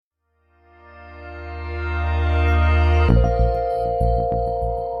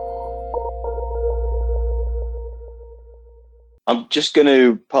I'm just going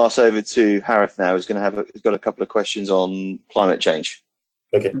to pass over to Harith now, who's got a couple of questions on climate change.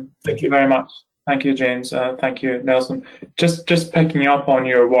 Okay, thank you very much. Thank you, James. Thank you, Nelson. Just picking up on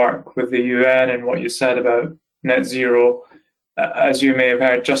your work with the UN and what you said about net zero. As you may have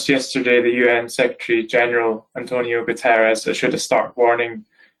heard, just yesterday, the UN Secretary General Antonio Guterres issued a stark warning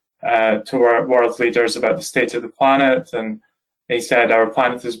to world leaders about the state of the planet, and he said our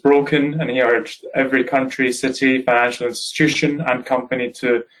planet is broken, and he urged every country, city, financial institution and company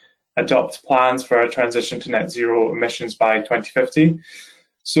to adopt plans for a transition to net zero emissions by 2050.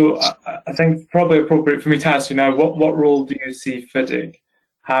 So I think probably appropriate for me to ask you now, what role do you see FIDIC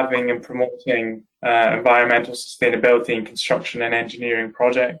having in promoting environmental sustainability in construction and engineering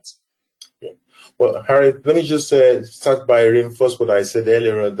projects? Well, Harith, let me just start by reinforce what I said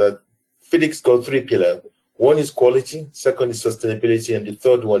earlier, that FIDIC's got three pillars. One is quality, second is sustainability, and the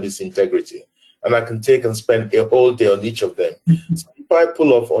third one is integrity. And I can take and spend a whole day on each of them. So if I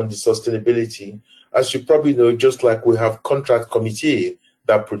pull off on the sustainability, as you probably know, just like we have contract committee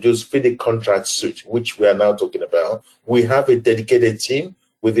that produce FIDIC contract suite, which we are now talking about, we have a dedicated team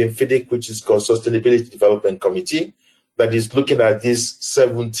within FIDIC, which is called Sustainability Development Committee, that is looking at these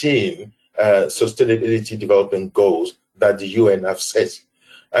 17 sustainability development goals that the UN have set.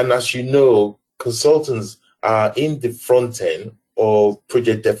 And as you know, consultants are in the front end of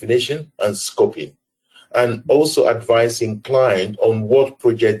project definition and scoping, and also advising clients on what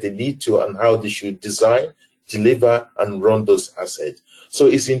project they need to and how they should design, deliver, and run those assets. So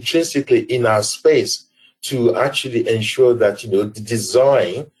it's intrinsically in our space to actually ensure that, the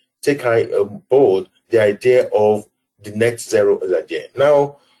design take on board the idea of the net zero idea.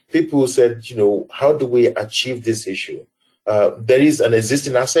 Now, people said, how do we achieve this issue? There is an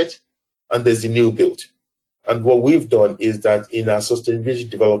existing asset and there's a new build. And what we've done is that in our sustainability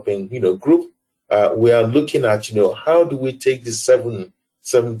development, group, we are looking at, how do we take the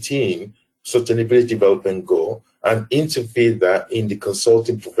 17 sustainability development goal and interface that in the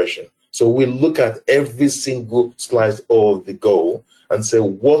consulting profession. So we look at every single slice of the goal and say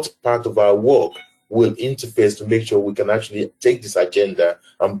what part of our work will interface to make sure we can actually take this agenda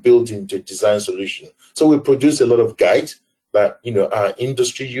and build into a design solution. So we produce a lot of guides that our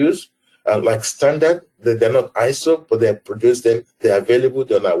industry use, like standard, that they're not ISO, but they produce them, they're available,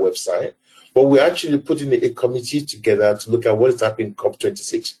 they're on our website. But we're actually putting a committee together to look at what is happening in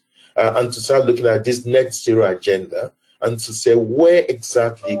COP26 and to start looking at this net zero agenda and to say where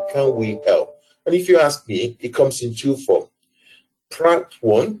exactly can we help. And if you ask me, it comes in two forms. Part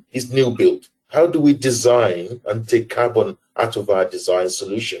one is new build. How do we design and take carbon out of our design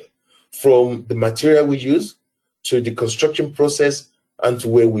solution? From the material we use to the construction process and to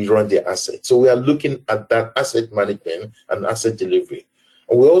where we run the asset. So we are looking at that asset management and asset delivery.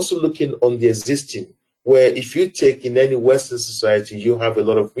 And we're also looking on the existing, where if you take in any Western society, you have a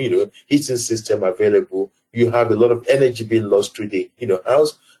lot of, heating system available, you have a lot of energy being lost through the,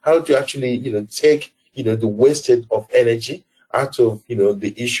 house. How do you actually, take, the wastage of energy out of,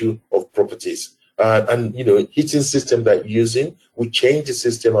 the issue of properties? And heating system that you're using, we change the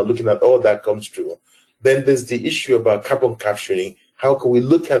system and looking at all that comes through. Then there's the issue about carbon capturing. How can we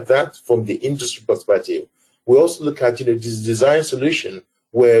look at that from the industry perspective? We also look at, this design solution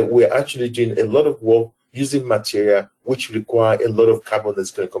where we're actually doing a lot of work using material which require a lot of carbon that's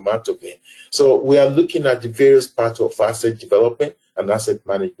going to come out of it. So we are looking at the various parts of asset development and asset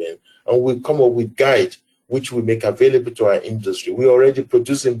management, and we come up with guides which we make available to our industry. We're already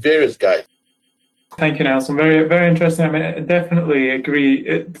producing various guides. Thank you, Nelson. Very, very interesting. I mean, I definitely agree.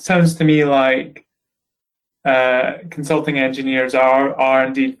 It sounds to me like consulting engineers are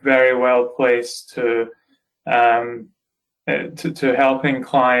indeed very well placed to helping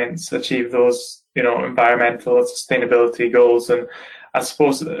clients achieve those, environmental and sustainability goals. And I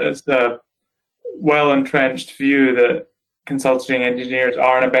suppose it's a well-entrenched view that consulting engineers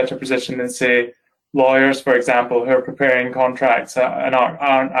are in a better position than, say, lawyers, for example, who are preparing contracts and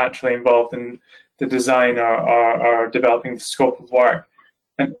aren't actually involved in the design or developing the scope of work.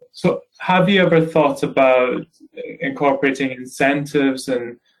 And so have you ever thought about incorporating incentives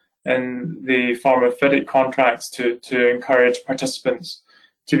in the form of FIDIC contracts to encourage participants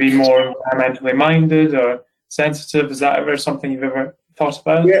to be more environmentally minded or sensitive? Is that ever something you've ever thought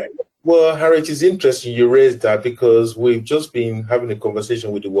about? Yeah. Well, Harith, it's interesting you raised that because we've just been having a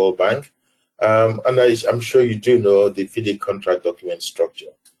conversation with the World Bank. And I'm sure you do know the FIDIC contract document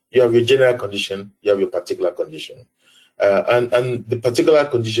structure. You have your general condition, you have your particular condition. And the particular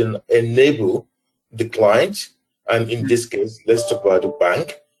condition enable the client, and in this case, let's talk about the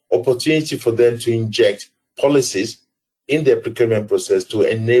bank, opportunity for them to inject policies in their procurement process to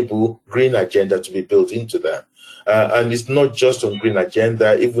enable green agenda to be built into that. And it's not just on green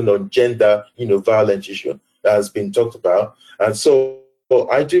agenda, even on gender, violence issue that has been talked about. And so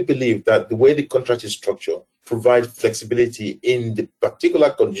I do believe that the way the contract is structured provides flexibility in the particular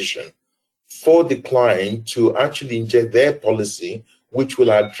condition for the client to actually inject their policy, which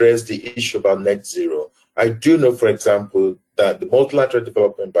will address the issue about net zero. I do know, for example, that the Multilateral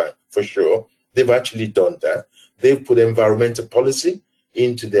Development Bank, for sure, they've actually done that. They've put environmental policy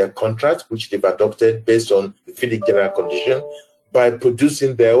into their contract, which they've adopted based on the FIDIC general condition, by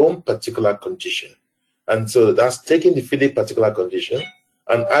producing their own particular condition. And so that's taking the FIDIC particular condition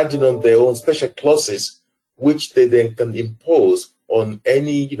and adding on their own special clauses, which they then can impose on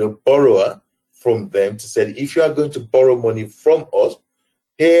any borrower from them to say, if you are going to borrow money from us,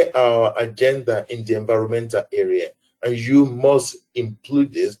 here our agenda in the environmental area, and you must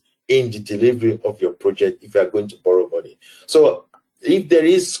include this in the delivery of your project if you are going to borrow money. So if there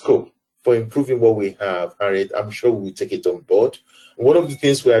is scope for improving what we have, Harith, I'm sure we'll take it on board. One of the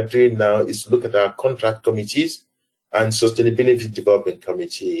things we are doing now is look at our contract committees and sustainability development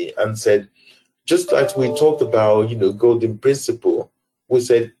committee and said, just like we talked about, golden principle, we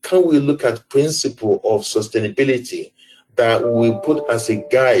said, can we look at principle of sustainability that we put as a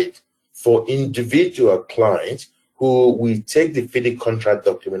guide for individual clients who we take the FIDIC contract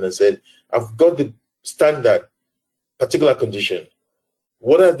document and said, I've got the standard particular condition.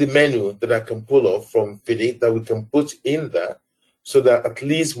 What are the menu that I can pull off from FIDIC that we can put in there so that at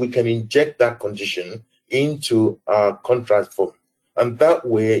least we can inject that condition into our contract form? And that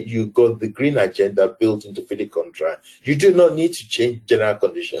way you got the green agenda built into FIDIC contract. You do not need to change general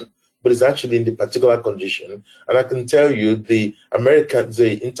condition, but it's actually in the particular condition. And I can tell you the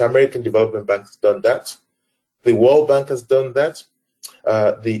Inter-American Development Bank has done that. The World Bank has done that.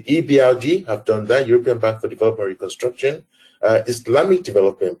 The EBRD have done that, European Bank for Development and Reconstruction. Islamic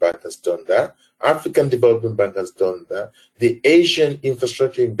Development Bank has done that. African Development Bank has done that. The Asian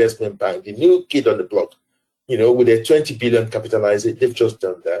Infrastructure Investment Bank, the new kid on the block, with their 20 billion capitalized, they've just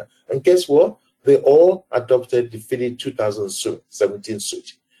done that. And guess what? They all adopted the FIDIC 2017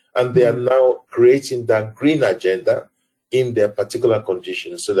 suite. And they are now creating that green agenda in their particular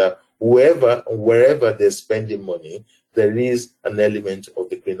conditions so that whoever and wherever they're spending money, there is an element of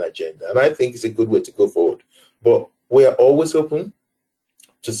the green agenda. And I think it's a good way to go forward. But we are always open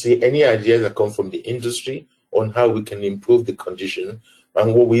to see any ideas that come from the industry on how we can improve the condition.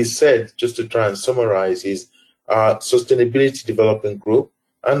 And what we said, just to try and summarize, is our sustainability development group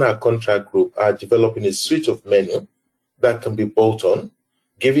and our contract group are developing a suite of menu that can be bolt on,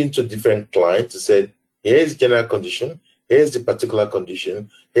 given to different clients to say, here's general condition, here's the particular condition,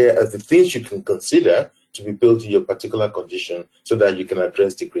 here are the things you can consider to be built in your particular condition so that you can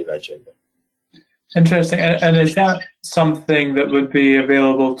address the green agenda. Interesting. And is that something that would be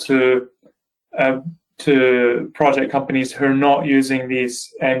available to project companies who are not using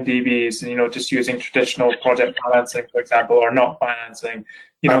these MDBs, just using traditional project financing, for example, or not financing?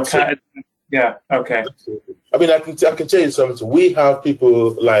 Yeah. Okay. Absolutely. I mean, I can tell you something. We have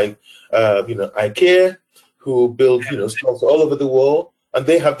people like IKEA who build stores all over the world, and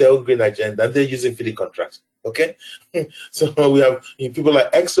they have their own green agenda, and they're using FIDIC contracts. Okay, so we have people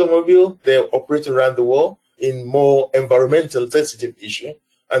like ExxonMobil. They're operating around the world in more environmental sensitive issue,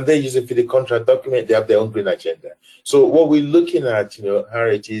 and they're using FIDIC contract document. They have their own green agenda. So what we're looking at,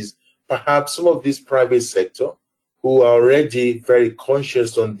 Harith, is perhaps some of this private sector who are already very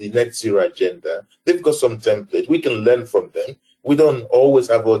conscious on the net zero agenda. They've got some template. We can learn from them. We don't always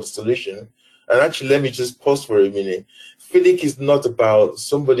have all the solution. And actually, let me just pause for a minute. FIDIC is not about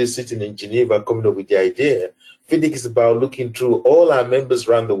somebody sitting in Geneva coming up with the idea. FIDIC is about looking through all our members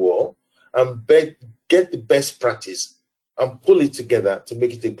around the world and get the best practice and pull it together to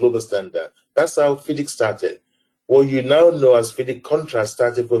make it a global standard. That's how FIDIC started. What you now know as FIDIC contract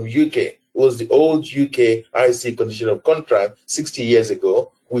started from UK. It was the old UK IC condition of contract 60 years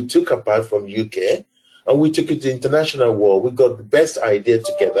ago. We took apart from UK and we took it to international world. We got the best idea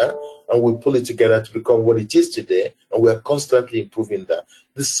together and we pull it together to become what it is today. And we are constantly improving that.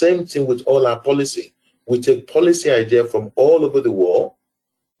 The same thing with all our policy. We take policy idea from all over the world.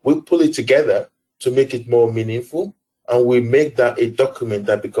 We pull it together to make it more meaningful. And we make that a document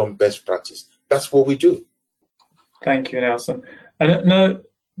that becomes best practice. That's what we do. Thank you, Nelson. And now,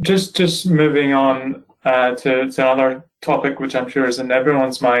 just moving on to another topic, which I'm sure is in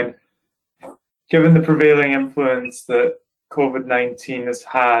everyone's mind. Given the prevailing influence that COVID-19 has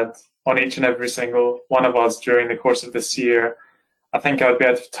had on each and every single one of us during the course of this year, I think I would be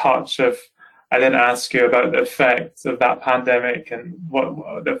out of touch if I didn't ask you about the effects of that pandemic and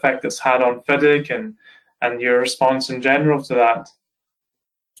what the effect it's had on FIDIC and your response in general to that.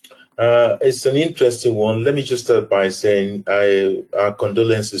 It's an interesting one. Let me just start by saying our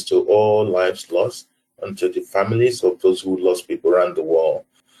condolences to all lives lost and to the families of those who lost people around the world.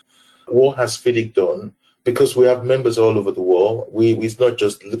 What has FIDIC done? Because we have members all over the world, we're not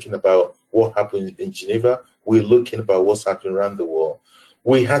just looking about what happened in Geneva, we're looking about what's happening around the world.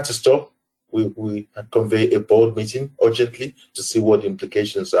 We had to stop. We had convened a board meeting urgently to see what the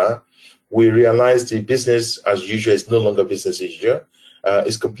implications are. We realized the business as usual is no longer business as usual.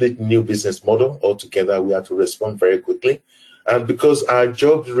 It's a completely new business model altogether. We had to respond very quickly. And because our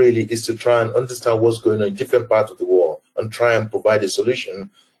job really is to try and understand what's going on in different parts of the world and try and provide a solution,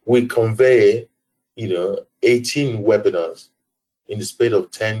 we convey, 18 webinars in the space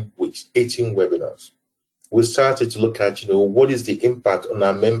of 10 weeks, 18 webinars. We started to look at, what is the impact on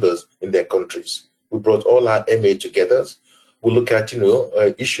our members in their countries. We brought all our MA together. We look at,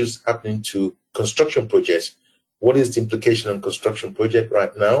 issues happening to construction projects. What is the implication on construction project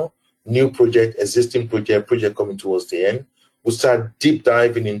right now? New project, existing project coming towards the end. We start deep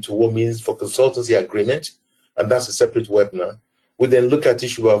diving into what means for consultancy agreement, and that's a separate webinar. We then look at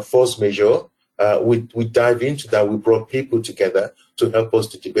issue of force majeure. We dive into that. We brought people together to help us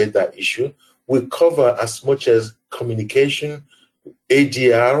to debate that issue. We cover as much as communication,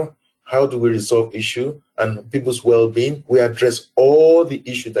 ADR, how do we resolve issue, and people's well-being. We address all the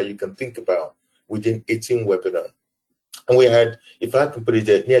issues that you can think about within 18 webinars. And we had, if I can put it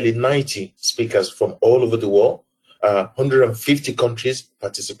there, nearly 90 speakers from all over the world. 150 countries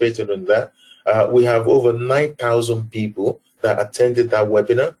participated in that. We have over 9,000 people that attended that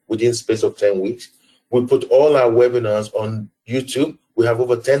webinar within the space of 10 weeks. We put all our webinars on YouTube. We have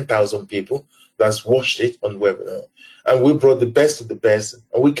over 10,000 people that's watched it on webinar. And we brought the best of the best,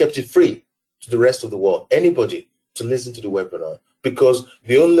 and we kept it free to the rest of the world, anybody to listen to the webinar. Because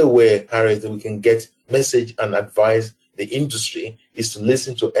the only way, Harith, that we can get message and advise the industry is to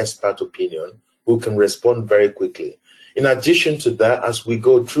listen to expert opinion who can respond very quickly. In addition to that, as we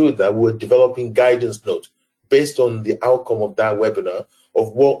go through that, we're developing guidance notes based on the outcome of that webinar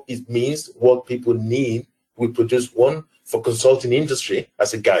of what it means, what people need. We produce one for consulting industry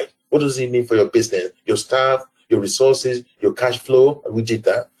as a guide. What does it mean for your business, your staff, your resources, your cash flow? And we did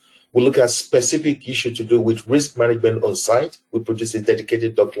that. We look at specific issue to do with risk management on site. We produce a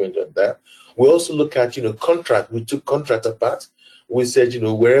dedicated document on that. We also look at, contract. We took contract apart. We said,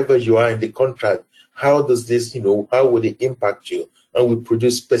 wherever you are in the contract, how does this, how will it impact you? And we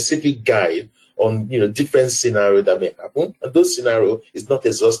produce specific guide on, different scenarios that may happen. And those scenarios is not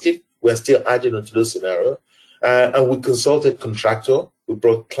exhaustive. We are still adding onto those scenarios. And we consulted contractor. We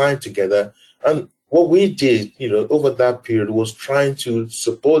brought client together. And what we did, over that period was trying to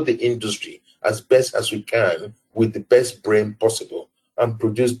support the industry as best as we can with the best brain possible and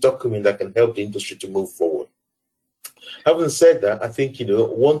produce documents that can help the industry to move forward. Having said that, I think,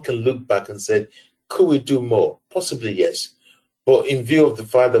 one can look back and say, could we do more? Possibly, yes. But in view of the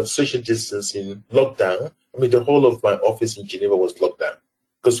fact of social distancing, lockdown, the whole of my office in Geneva was locked down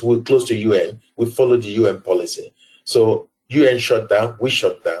because we're close to UN. We followed the UN policy. So UN shut down, we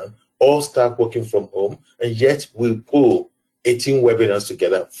shut down, all staff working from home, and yet we pull 18 webinars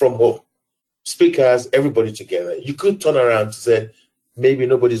together from home. Speakers, everybody together. You could turn around and say, maybe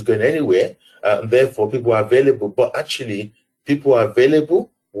nobody's going anywhere, and therefore people are available. But actually, people are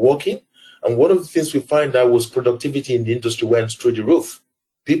available, working. And one of the things we find out was productivity in the industry went through the roof.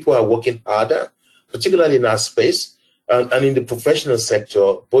 People are working harder, particularly in our space and in the professional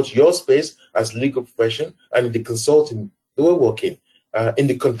sector, both your space as legal profession and in the consulting, they were working. In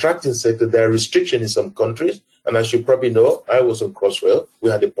the contracting sector, there are restrictions in some countries. And as you probably know, I was on Crossrail. We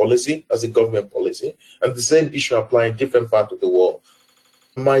had a policy as a government policy, and the same issue applying in different parts of the world.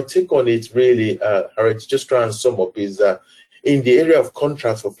 My take on it really, Harith, just try and sum up, is that in the area of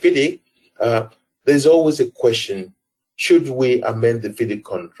contracts for FIDIC, there's always a question, should we amend the FIDIC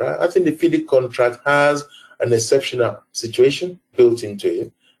contract? I think the FIDIC contract has an exceptional situation built into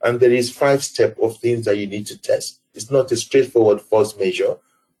it, and there is 5 steps of things that you need to test. It's not a straightforward force measure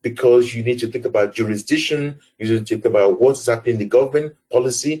because you need to think about jurisdiction, you need to think about what's happening in the government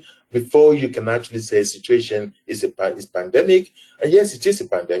policy before you can actually say a situation is pandemic. And yes, it is a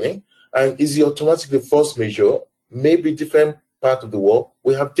pandemic. And is it automatically force measure? Maybe different part of the world,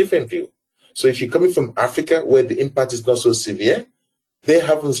 we have different view. So if you're coming from Africa, where the impact is not so severe, they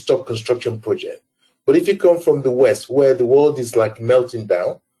haven't stopped construction project. But if you come from the West, where the world is like melting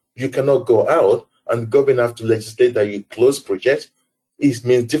down, you cannot go out, and government have to legislate that you close projects. It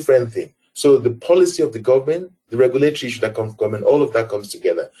means different thing. So the policy of the government, the regulatory issue that comes from government, all of that comes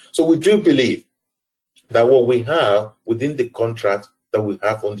together. So we do believe that what we have within the contract that we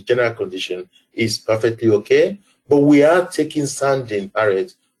have on the general condition is perfectly okay. But we are taking sounding,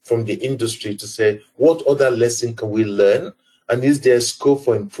 Harith, from the industry to say, what other lesson can we learn? And is there scope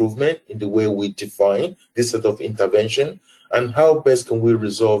for improvement in the way we define this sort of intervention? And how best can we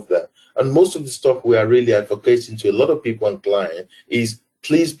resolve that? And most of the stuff we are really advocating to a lot of people and clients is,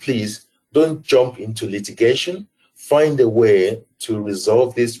 please, don't jump into litigation. Find a way to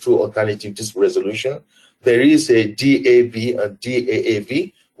resolve this through alternative dispute resolution. There is a DAB and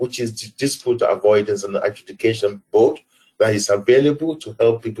DAAV, which is the Dispute Avoidance and Adjudication Board, that is available to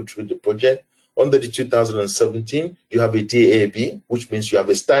help people through the project. Under the 2017, you have a DAB, which means you have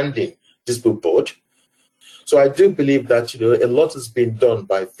a standing dispute board. So I do believe that, a lot has been done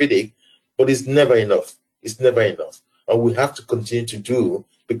by FIDIC, but it's never enough. It's never enough. And we have to continue to do,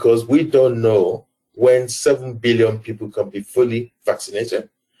 because we don't know when 7 billion people can be fully vaccinated.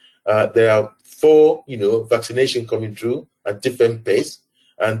 There are 4, vaccination coming through at different pace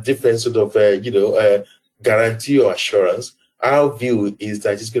and different sort of, guarantee or assurance. Our view is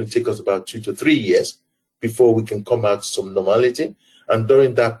that it's going to take us about 2 to 3 years before we can come out to some normality. And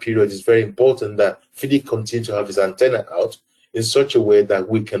during that period, it's very important that FIDIC continue to have its antenna out in such a way that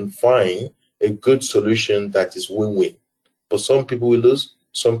we can find a good solution that is win-win. But some people will lose,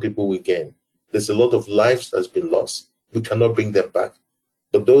 some people will gain. There's a lot of lives that's been lost. We cannot bring them back.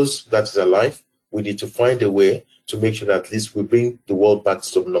 But those that is alive, we need to find a way to make sure that at least we bring the world back to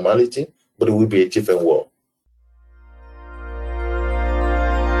some normality, but it will be a different world.